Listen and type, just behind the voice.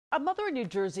A mother in New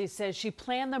Jersey says she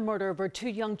planned the murder of her two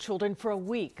young children for a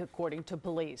week, according to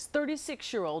police.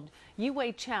 36-year-old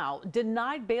Yuhwei Chou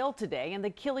denied bail today in the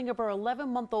killing of her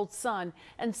 11-month-old son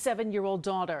and 7-year-old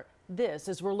daughter. This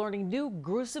as we're learning new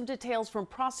gruesome details from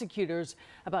prosecutors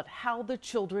about how the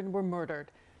children were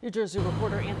murdered. New Jersey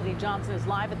reporter Anthony Johnson is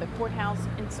live at the courthouse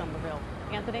in Somerville.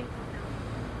 Anthony?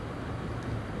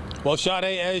 Well,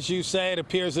 Sade, as you say, it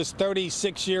appears this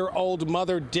 36-year-old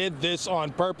mother did this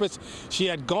on purpose. She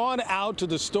had gone out to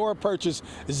the store, purchased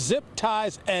zip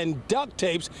ties and duct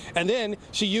tapes, and then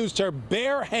she used her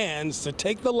bare hands to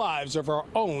take the lives of her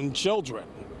own children.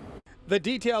 The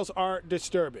details are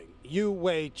disturbing.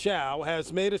 Yuhwei Chou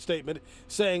has made a statement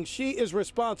saying she is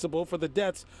responsible for the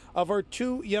deaths of her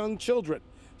two young children,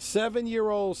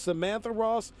 7-year-old Samantha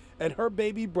Ross and her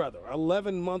baby brother,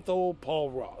 11-month-old Paul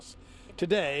Ross.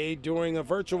 Today, during a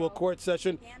virtual court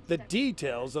session, the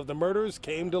details of the murders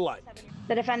came to light.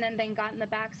 The defendant then got in the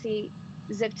backseat,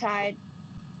 zip-tied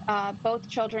both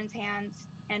children's hands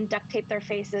and duct taped their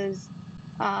faces,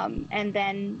 and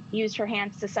then used her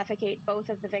hands to suffocate both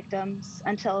of the victims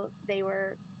until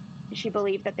she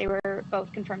believed that they were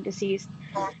both confirmed deceased.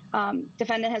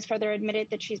 Defendant has further admitted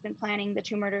that she's been planning the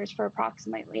two murders for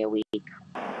approximately a week.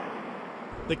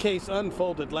 The case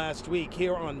unfolded last week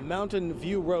here on Mountain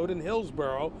View Road in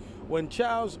Hillsborough when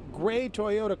Chow's gray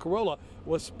Toyota Corolla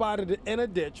was spotted in a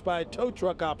ditch by a tow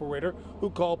truck operator who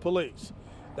called police.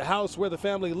 The house where the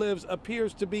family lives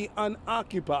appears to be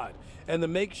unoccupied, and the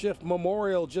makeshift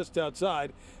memorial just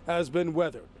outside has been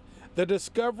weathered. The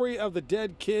discovery of the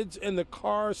dead kids in the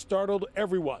car startled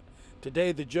everyone.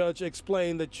 Today, the judge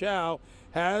explained that Chou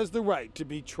has the right to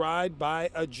be tried by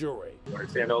a jury. You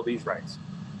understand all these rights?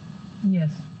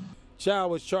 Yes. Chou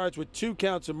was charged with 2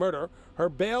 counts of murder. Her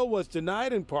bail was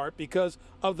denied in part because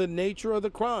of the nature of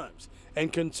the crimes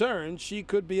and concerns she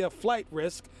could be a flight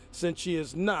risk since she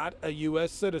is not a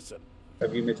U.S. citizen.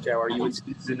 Ms. Chou, are you a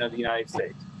citizen of the United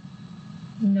States?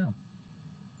 No.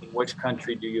 In which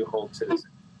country do you hold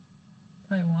citizenship?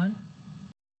 Taiwan.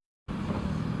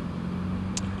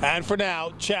 And for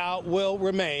now, Chou will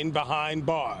remain behind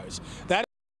bars. That